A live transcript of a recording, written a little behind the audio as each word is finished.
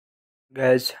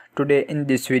Guys, today in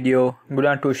this video I'm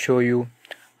going to show you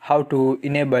how to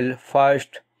enable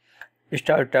fast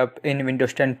startup in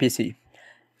Windows 10 PC.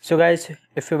 So guys,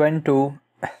 if you want to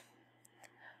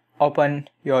open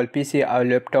your PC or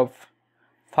laptop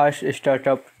fast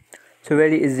startup, so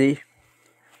very easy.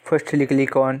 Firstly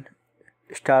click on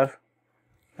start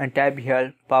and type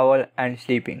here power and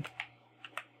sleeping.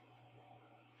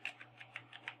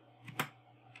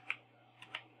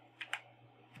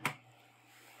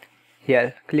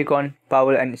 Here click on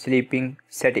power and sleeping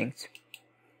settings.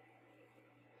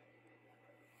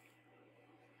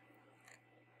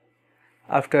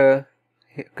 After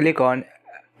click on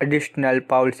additional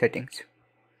power settings.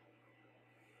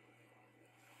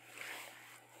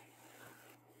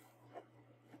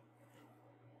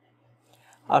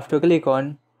 After click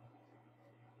on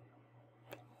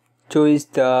choose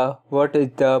the what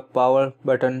is the power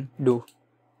button do.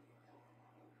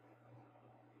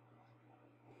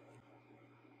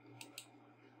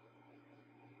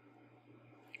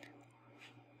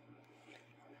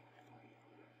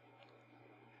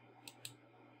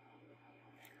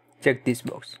 Check this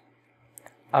box.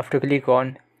 After click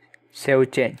on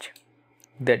save change.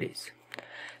 That is.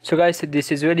 So guys,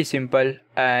 this is very simple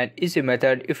and easy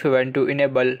method if you want to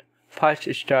enable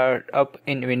fast startup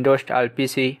in Windows or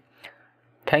PC.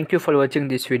 Thank you for watching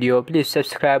this video. Please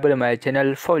subscribe to my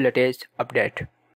channel for latest update.